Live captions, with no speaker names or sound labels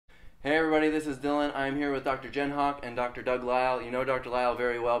Hey everybody, this is Dylan. I'm here with Dr. Jen Howk and Dr. Doug Lisle. You know Dr. Lisle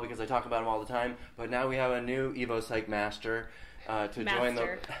very well because I talk about him all the time, but now we have a new EvoPsych master to join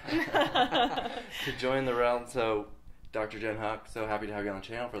the realm. So, Dr. Jen Howk, so happy to have you on the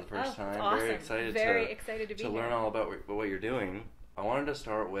channel for the first time. Awesome. Very excited to be to learn all about what you're doing. I wanted to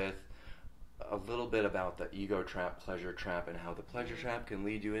start with a little bit about the ego trap, pleasure trap, and how the pleasure trap can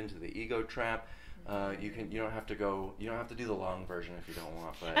lead you into the ego trap. You don't have to do the long version if you don't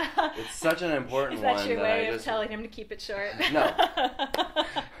want, but it's such an important one. Is that your way of telling him to keep it short? No.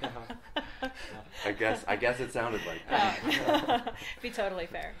 I guess it sounded like that. Be totally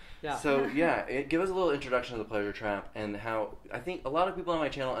fair. Yeah. So give us a little introduction to the pleasure trap and how I think a lot of people on my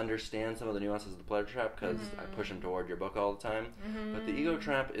channel understand some of the nuances of the pleasure trap because I push them toward your book all the time. But the ego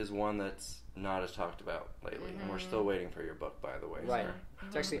trap is one that's not as talked about lately, and we're still waiting for your book, by the way. Right. Sir.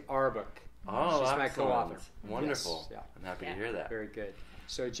 It's actually our book. Oh, she's my co-author. Wonderful. Yes. Yeah. I'm happy to hear that. Very good.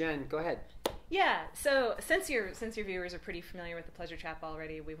 So Jen, go ahead. Yeah, so since your viewers are pretty familiar with the pleasure trap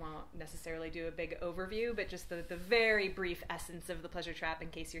already, we won't necessarily do a big overview, but just the very brief essence of the pleasure trap in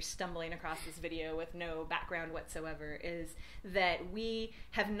case you're stumbling across this video with no background whatsoever is that we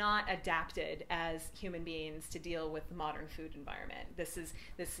have not adapted as human beings to deal with the modern food environment. This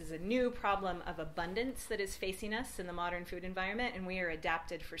is a new problem of abundance that is facing us in the modern food environment, and we are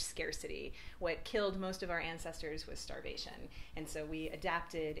adapted for scarcity. What killed most of our ancestors was starvation, and so we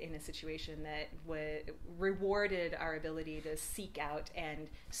adapted in a situation that rewarded our ability to seek out and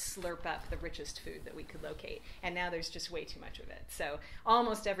slurp up the richest food that we could locate. And now there's just way too much of it. So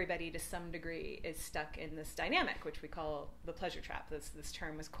almost everybody to some degree is stuck in this dynamic, which we call the pleasure trap. This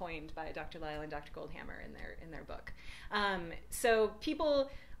term was coined by Dr. Lisle and Dr. Goldhammer in their book. So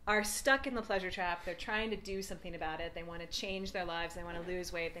people are stuck in the pleasure trap. They're trying to do something about it. They want to change their lives. They want to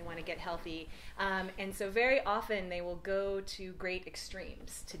lose weight. They want to get healthy. And so very often they will go to great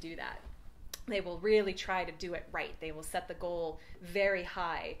extremes to do that. They will really try to do it right. They will set the goal very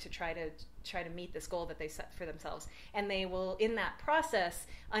high to try to meet this goal that they set for themselves. And they will, in that process,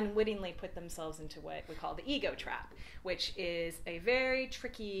 unwittingly put themselves into what we call the ego trap, which is a very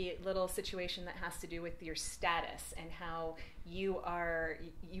tricky little situation that has to do with your status and how you are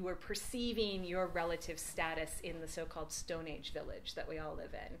perceiving your relative status in the so-called Stone Age village that we all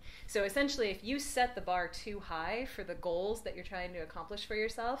live in. So essentially, if you set the bar too high for the goals that you're trying to accomplish for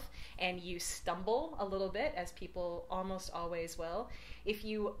yourself, and you stumble a little bit, as people almost always will, if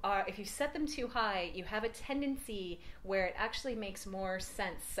you set them too high, you have a tendency where it actually makes more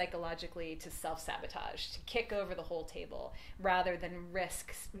sense psychologically to self-sabotage, to kick over the whole table, rather than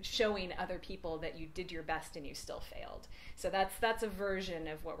risk showing other people that you did your best and you still failed. So that's a version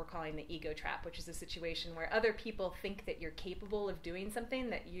of what we're calling the ego trap, which is a situation where other people think that you're capable of doing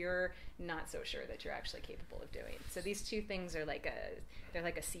something that you're not so sure that you're actually capable of doing. So these two things are like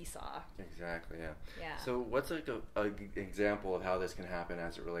a seesaw. Exactly, yeah. Yeah. So what's like an example of how this can happen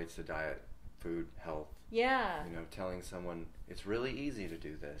as it relates to diet, food, health? Yeah. Telling someone it's really easy to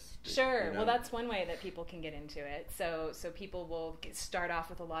do this. Sure. Well, that's one way that people can get into it. So people will start off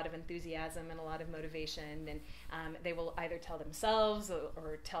with a lot of enthusiasm and a lot of motivation, and they will either tell themselves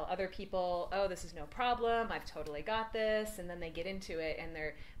or tell other people, "Oh, this is no problem. I've totally got this." And then they get into it, and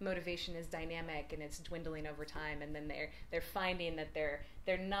their motivation is dynamic, and it's dwindling over time. And then they're finding that they're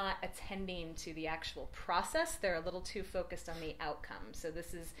not attending to the actual process. They're a little too focused on the outcome. So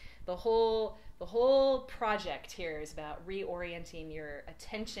this is the whole project here is about reorienting your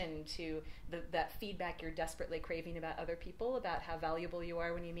attention to that feedback you're desperately craving about other people, about how valuable you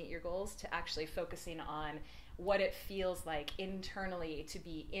are when you meet your goals, to actually focusing on what it feels like internally to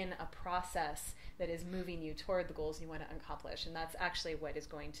be in a process that is moving you toward the goals you want to accomplish. And that's actually what is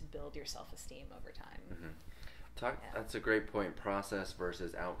going to build your self-esteem over time. Mm-hmm. That's a great point, process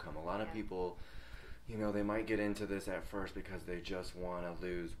versus outcome. A lot of people, they might get into this at first because they just want to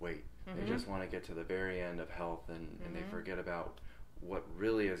lose weight. They just want to get to the very end of health, and they forget about what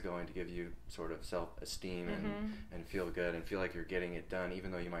really is going to give you sort of self-esteem and feel good and feel like you're getting it done,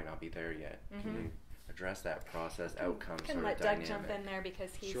 even though you might not be there yet. Can you address that process, outcome sort of let dynamic? Doug jump in there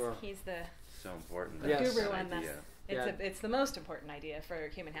because he's the so important. guru on this. It's the most important idea for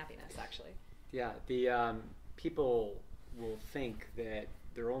human happiness, actually. Yeah, the people will think that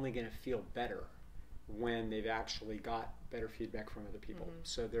they're only going to feel better when they've actually got better feedback from other people.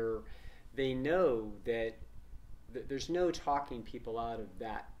 So they know that there's no talking people out of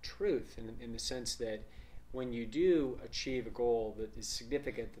that truth in the sense that when you do achieve a goal that is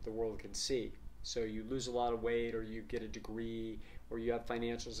significant that the world can see, so you lose a lot of weight, or you get a degree, or you have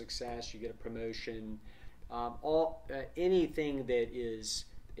financial success, you get a promotion, anything that is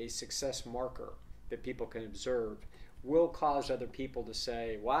a success marker that people can observe will cause other people to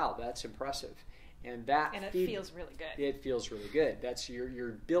say, wow, that's impressive. And it feels really good. It feels really good. That's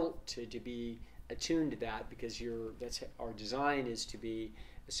you're built to be attuned to that, because that's our design is to be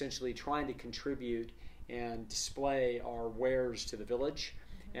essentially trying to contribute and display our wares to the village.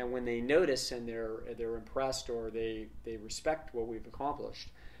 Mm-hmm. And when they notice and they're impressed, or they respect what we've accomplished,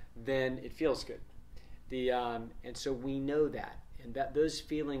 then it feels good. And so we know that, and that those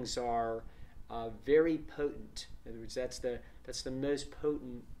feelings are very potent. In other words, that's the most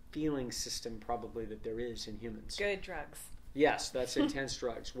potent feeling system probably that there is in humans. Good drugs. Yes, that's intense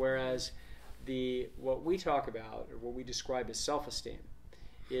drugs. Whereas what we talk about, or what we describe as self-esteem,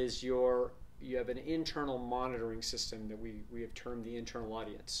 is you have an internal monitoring system that we have termed the internal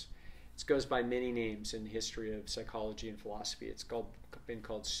audience. It goes by many names in the history of psychology and philosophy. It's been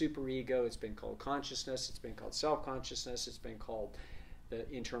called superego, it's been called consciousness, it's been called self-consciousness, it's been called the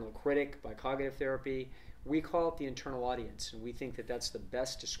internal critic by cognitive therapy. We call it the internal audience, and we think that that's the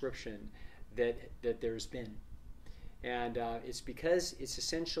best description that there's been. And it's because it's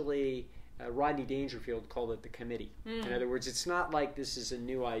essentially, Rodney Dangerfield called it the committee. In other words, it's not like this is a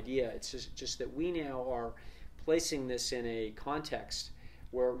new idea. It's just that we now are placing this in a context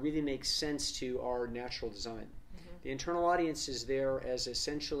where it really makes sense to our natural design. Mm-hmm. The internal audience is there as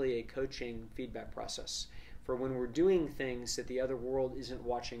essentially a coaching feedback process for when we're doing things that the other world isn't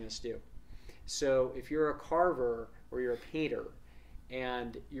watching us do. So if you're a carver or you're a painter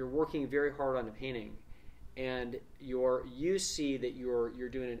and you're working very hard on a painting, and you see that you're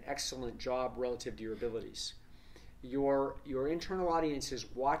doing an excellent job relative to your abilities, your internal audience is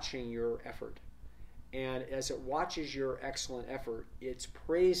watching your effort. And as it watches your excellent effort, it's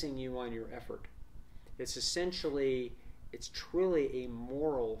praising you on your effort. It's truly a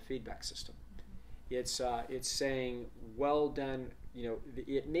moral feedback system. It's saying, well done.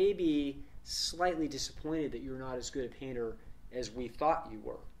 It may be slightly disappointed that you're not as good a painter as we thought you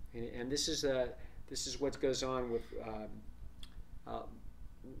were. And this is what goes on with what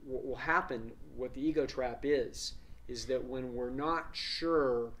will happen. What the ego trap is that when we're not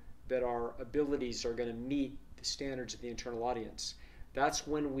sure that our abilities are going to meet the standards of the internal audience, that's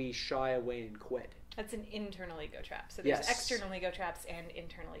when we shy away and quit. That's an internal ego trap. So there's Yes. external ego traps and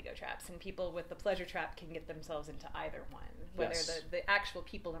internal ego traps, and people with the pleasure trap can get themselves into either one. Whether Yes. the actual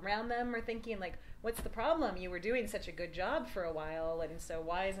people around them are thinking, like, what's the problem? You were doing such a good job for a while, and so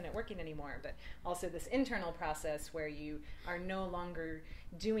why isn't it working anymore? But also this internal process where you are no longer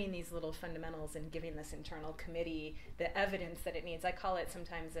doing these little fundamentals and giving this internal committee the evidence that it needs. I call it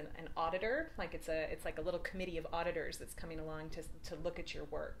sometimes an auditor, like it's like a little committee of auditors that's coming along to look at your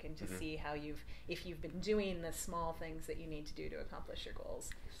work and to Mm-hmm. see how if you've been doing the small things that you need to do to accomplish your goals.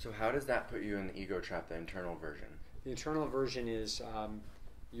 So how does that put you in the ego trap, the internal version? The internal version is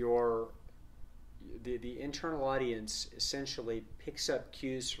the internal audience essentially picks up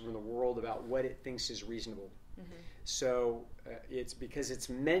cues from the world about what it thinks is reasonable. Mm-hmm. So it's because it's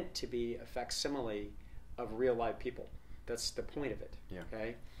meant to be a facsimile of real live people. That's the point of it. Yeah.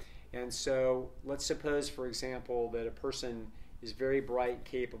 Okay. And so let's suppose, for example, that a person is very bright,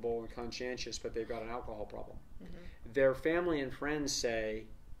 capable, and conscientious, but they've got an alcohol problem. Mm-hmm. Their family and friends say,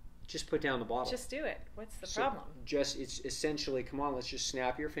 just put down the bottle. Just do it. What's the problem? It's essentially, come on, let's just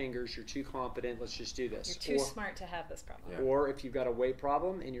snap your fingers. You're too competent. Let's just do this. You're too smart to have this problem. Yeah. Or if you've got a weight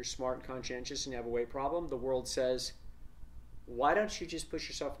problem and you're smart and conscientious and you have a weight problem, the world says, why don't you just push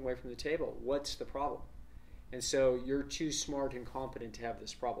yourself away from the table? What's the problem? And so you're too smart and competent to have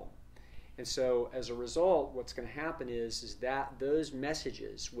this problem. And so as a result, what's going to happen is that those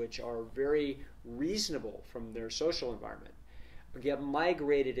messages, which are very reasonable from their social environment, get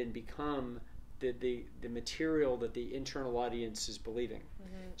migrated and become the material that the internal audience is believing.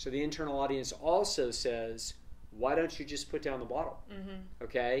 Mm-hmm. So the internal audience also says, why don't you just put down the bottle? Mm-hmm.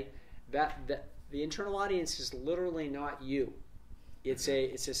 Okay? That the internal audience is literally not you. It's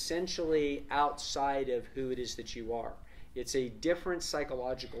essentially outside of who it is that you are. It's a different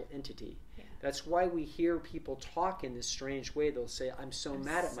psychological entity. Yeah. That's why we hear people talk in this strange way. They'll say, I'm so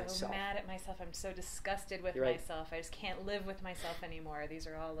mad at myself. I'm so disgusted with right. myself. I just can't live with myself anymore. These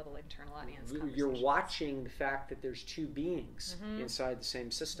are all little internal audience conversations. You're watching the fact that there's two beings mm-hmm. inside the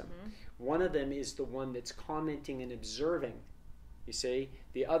same system. Mm-hmm. One of them is the one that's commenting and observing, you see.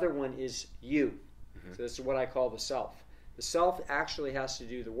 The other one is you. Mm-hmm. So this is what I call the self. The self actually has to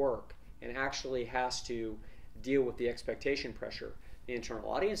do the work and actually has to deal with the expectation pressure. The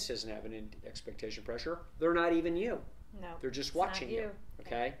internal audience doesn't have an expectation pressure. They're not even you. No, they're just watching you.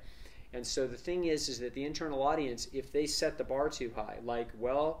 Okay? And so the thing is that the internal audience, if they set the bar too high, like,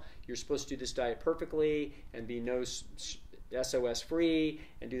 well, you're supposed to do this diet perfectly and be no SOS-FREE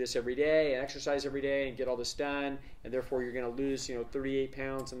and do this every day and exercise every day and get all this done, and therefore you're going to lose 38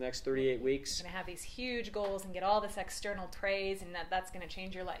 pounds in the next 38 weeks. You're going to have these huge goals and get all this external praise, and that's going to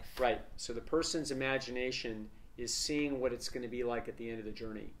change your life. Right. So the person's imagination is seeing what it's going to be like at the end of the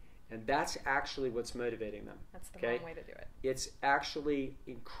journey. And that's actually what's motivating them. That's the wrong way to do it. It's actually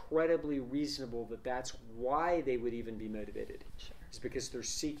incredibly reasonable that that's why they would even be motivated. Sure. It's because they're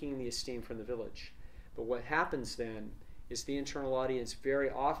seeking the esteem from the village. But what happens then is the internal audience very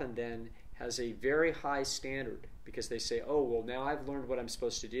often then has a very high standard, because they say, oh, well, now I've learned what I'm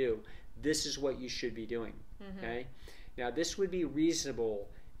supposed to do. This is what you should be doing. Okay? Now, this would be reasonable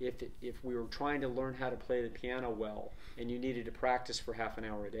if we were trying to learn how to play the piano well and you needed to practice for half an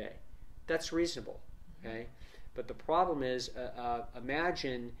hour a day. That's reasonable. Okay? But the problem is,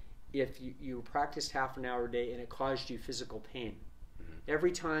 imagine if you practiced half an hour a day and it caused you physical pain.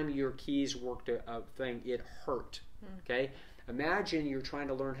 Every time your keys worked a thing, it hurt. Okay? Imagine you're trying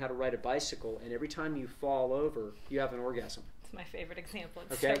to learn how to ride a bicycle, and every time you fall over, you have an orgasm. It's my favorite example.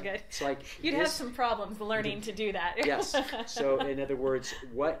 It's okay? so good. It's like you'd have some problems learning to do that. Yes. So in other words,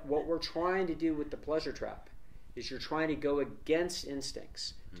 what we're trying to do with the pleasure trap is you're trying to go against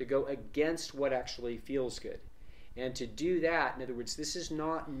instincts, to go against what actually feels good. And to do that, in other words, this is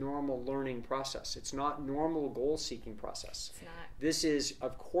not normal learning process. It's not normal goal-seeking process. It's not. This is,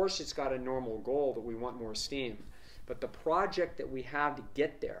 of course, it's got a normal goal that we want more esteem. But the project that we have to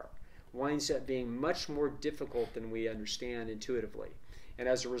get there winds up being much more difficult than we understand intuitively. And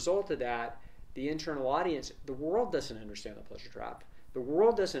as a result of that, the internal audience, the world doesn't understand the pleasure trap. The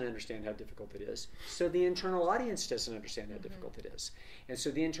world doesn't understand how difficult it is, so the internal audience doesn't understand how difficult it is. And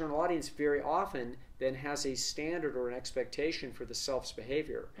so the internal audience very often then has a standard or an expectation for the self's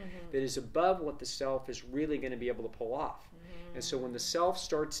behavior that is above what the self is really going to be able to pull off. And so when the self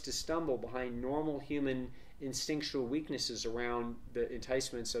starts to stumble behind normal human instinctual weaknesses around the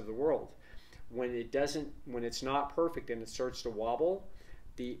enticements of the world, when it's not perfect and it starts to wobble,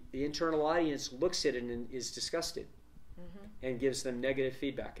 the internal audience looks at it and is disgusted. And gives them negative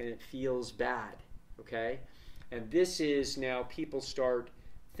feedback, and it feels bad, okay? And this is now people start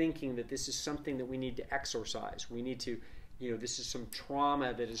thinking that this is something that we need to exorcise. We need to, this is some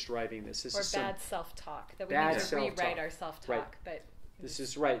trauma that is driving this. This or is bad self-talk, that we need to rewrite our self-talk. Right. But this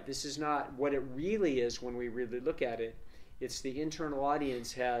is right. This is not what it really is when we really look at it. It's the internal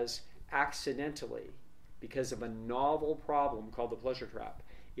audience has accidentally, because of a novel problem called the pleasure trap,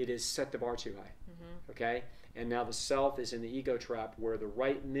 it has set the bar too high, okay? And now the self is in the ego trap, where the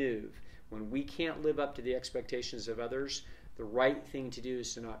right move, when we can't live up to the expectations of others, the right thing to do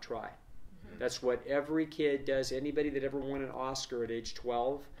is to not try. That's what every kid does. Anybody that ever won an Oscar at age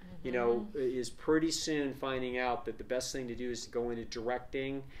 12, is pretty soon finding out that the best thing to do is to go into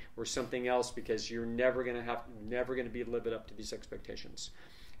directing or something else, because you're never going to be living up to these expectations.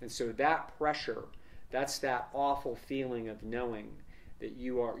 And so that pressure, that's that awful feeling of knowing that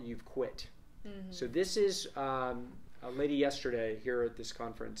you've quit. So this is a lady yesterday here at this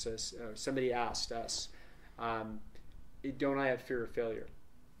conference. Somebody asked us, "Don't I have fear of failure?"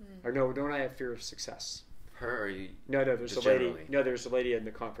 Or no, don't I have fear of success? Her or you? No, there's a lady. Generally? No, there's a lady in the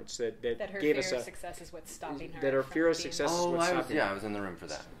conference that her gave fear us of success is what's stopping her. That her fear of success is what's stopping her. I was in the room for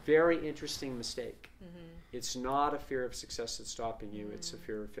that. Very interesting mistake. It's not a fear of success that's stopping you. It's a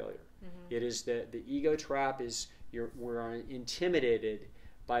fear of failure. It is that the ego trap is we're intimidated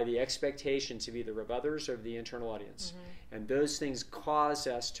by the expectations of either of others or of the internal audience. And those things cause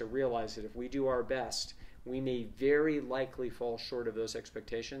us to realize that if we do our best, we may very likely fall short of those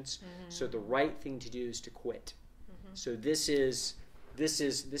expectations. So the right thing to do is to quit. So this is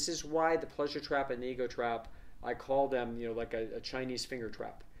why the pleasure trap and the ego trap, I call them, like a Chinese finger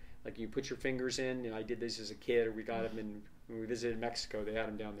trap. Like you put your fingers in, I did this as a kid, or we got them when we visited Mexico, they had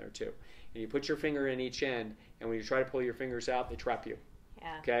them down there too. And you put your finger in each end, and when you try to pull your fingers out, they trap you.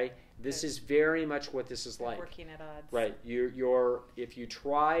 Yeah. Okay? This is very much what this is like. Working at odds. Right. If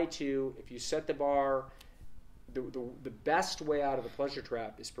you set the bar, the best way out of the pleasure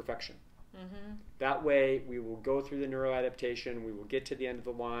trap is perfection. That way we will go through the neuroadaptation, we will get to the end of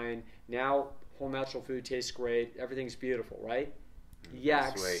the line. Now whole natural food tastes great, everything's beautiful, right?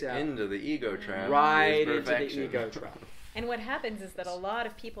 Yeah, into the ego trap. Right into the ego trap. And what happens is that a lot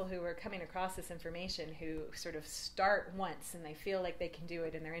of people who are coming across this information, who sort of start once and they feel like they can do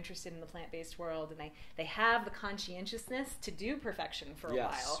it and they're interested in the plant-based world, and they have the conscientiousness to do perfection for a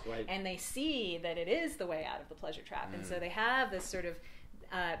while, right. and they see that it is the way out of the pleasure trap. And so they have this sort of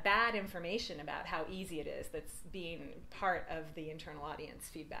bad information about how easy it is that's being part of the internal audience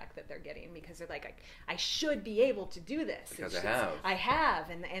feedback that they're getting, because they're like, I should be able to do this. Because I have,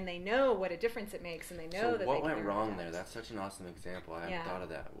 and they know what a difference it makes, and they know that what they went wrong there? That's such an awesome example. I hadn't thought of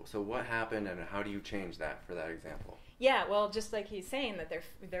that. So what happened, and how do you change that for that example? Yeah, well, just like he's saying, that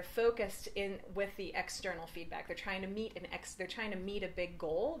they're focused in with the external feedback. They're trying to meet a big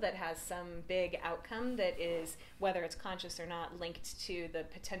goal that has some big outcome that is, whether it's conscious or not, linked to the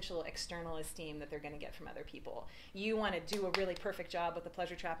potential external esteem that they're going to get from other people. You want to do a really perfect job with the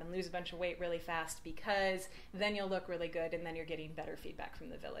pleasure trap and lose a bunch of weight really fast, because then you'll look really good, and then you're getting better feedback from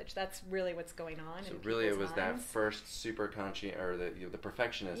the village. That's really what's going on. So in really, it was minds. that first super conscious, or the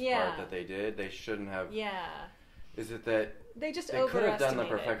perfectionist part that they did. They shouldn't have. Yeah. Is it that they just could have done the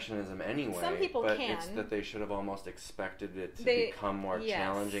overestimated. perfectionism anyway? Some people but can. It's that they should have almost expected it to become more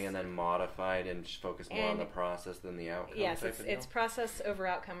challenging and then modified and focus more on the process than the outcome. Yes, it's process over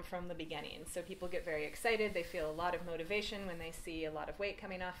outcome from the beginning. So people get very excited. They feel a lot of motivation when they see a lot of weight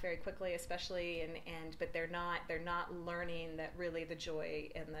coming off very quickly, especially, but they're not learning that really the joy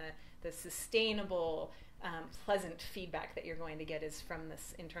and the sustainable pleasant feedback that you're going to get is from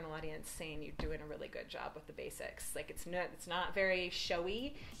this internal audience saying you're doing a really good job with the basics. Like it's not very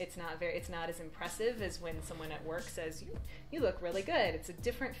showy. It's not as impressive as when someone at work says you look really good. It's a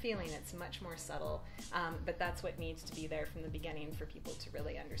different feeling. It's much more subtle. But that's what needs to be there from the beginning for people to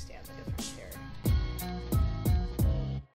really understand the difference here.